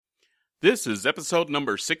This is episode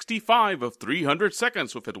number 65 of 300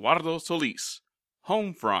 Seconds with Eduardo Solis.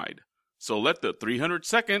 Home fried. So let the 300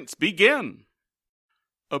 seconds begin!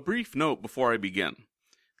 A brief note before I begin.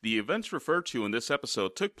 The events referred to in this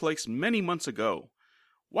episode took place many months ago.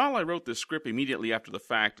 While I wrote this script immediately after the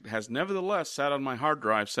fact, it has nevertheless sat on my hard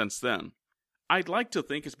drive since then. I'd like to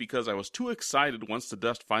think it's because I was too excited once the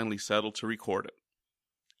dust finally settled to record it.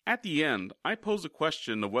 At the end, I posed a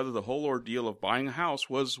question of whether the whole ordeal of buying a house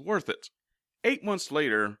was worth it. 8 months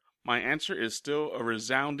later, my answer is still a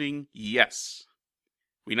resounding yes.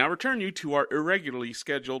 We now return you to our irregularly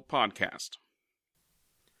scheduled podcast.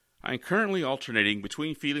 I am currently alternating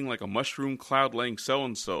between feeling like a mushroom cloud-laying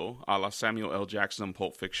so-and-so, a la Samuel L. Jackson in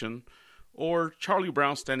Pulp Fiction, or Charlie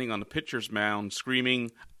Brown standing on the pitcher's mound screaming,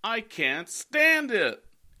 "I can't stand it!"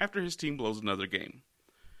 after his team blows another game.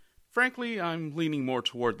 Frankly, I'm leaning more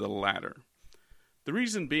toward the latter. The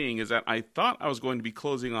reason being is that I thought I was going to be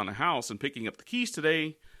closing on a house and picking up the keys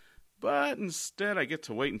today, but instead I get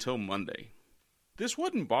to wait until Monday. This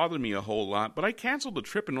wouldn't bother me a whole lot, but I canceled the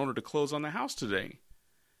trip in order to close on the house today.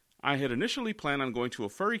 I had initially planned on going to a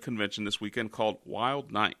furry convention this weekend called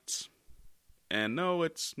Wild Nights. And no,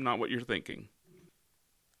 it's not what you're thinking.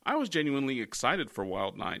 I was genuinely excited for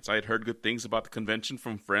Wild Nights. I had heard good things about the convention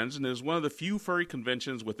from friends, and it is one of the few furry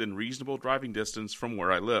conventions within reasonable driving distance from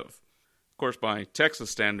where I live. Of course, by Texas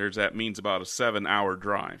standards, that means about a 7-hour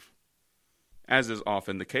drive. As is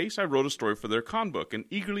often the case, I wrote a story for their con book and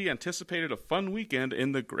eagerly anticipated a fun weekend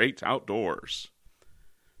in the great outdoors.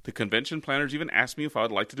 The convention planners even asked me if I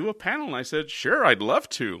would like to do a panel, and I said, sure, I'd love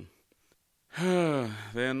to.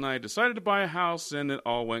 Then I decided to buy a house, and it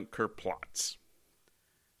all went kerplots.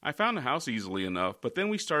 I found a house easily enough, but then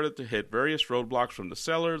we started to hit various roadblocks from the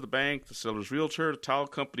seller, the bank, the seller's realtor, the title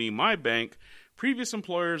company, my bank, previous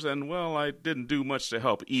employers, and, well, I didn't do much to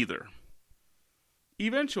help either.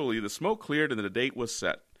 Eventually, the smoke cleared and the date was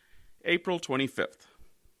set, April 25th.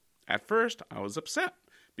 At first, I was upset,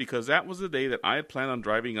 because that was the day that I had planned on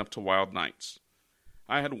driving up to Wild Nights.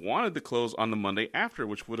 I had wanted to close on the Monday after,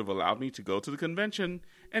 which would have allowed me to go to the convention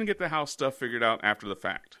and get the house stuff figured out after the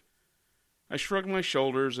fact. I shrugged my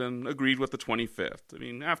shoulders and agreed with the 25th. I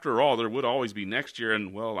mean, after all, there would always be next year,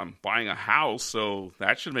 and, well, I'm buying a house, so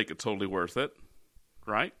that should make it totally worth it.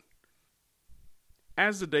 Right?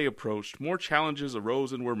 As the day approached, more challenges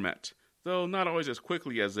arose and were met, though not always as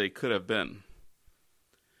quickly as they could have been.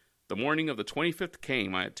 The morning of the 25th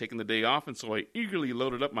came. I had taken the day off, and so I eagerly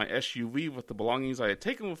loaded up my SUV with the belongings I had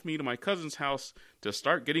taken with me to my cousin's house to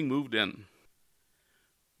start getting moved in.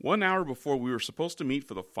 1 hour before we were supposed to meet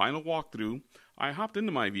for the final walkthrough, I hopped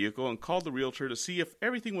into my vehicle and called the realtor to see if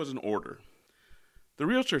everything was in order. The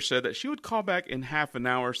realtor said that she would call back in half an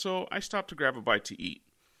hour, so I stopped to grab a bite to eat.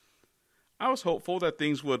 I was hopeful that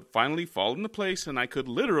things would finally fall into place and I could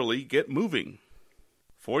literally get moving.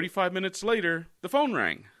 45 minutes later, the phone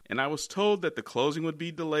rang, and I was told that the closing would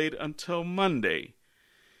be delayed until Monday.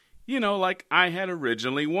 You know, like I had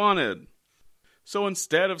originally wanted. So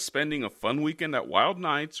instead of spending a fun weekend at Wild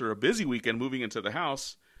Nights or a busy weekend moving into the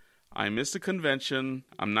house, I missed a convention,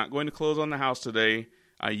 I'm not going to close on the house today,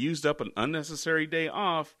 I used up an unnecessary day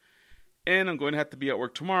off, and I'm going to have to be at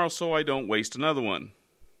work tomorrow so I don't waste another one.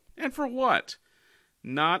 And for what?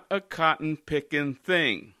 Not a cotton-picking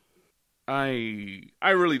thing. I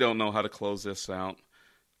really don't know how to close this out.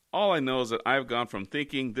 All I know is that I've gone from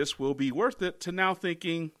thinking this will be worth it to now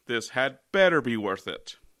thinking this had better be worth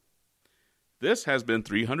it. This has been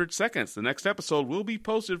 300 Seconds. The next episode will be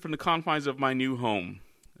posted from the confines of my new home.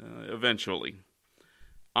 Eventually.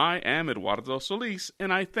 I am Eduardo Solis,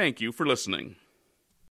 and I thank you for listening.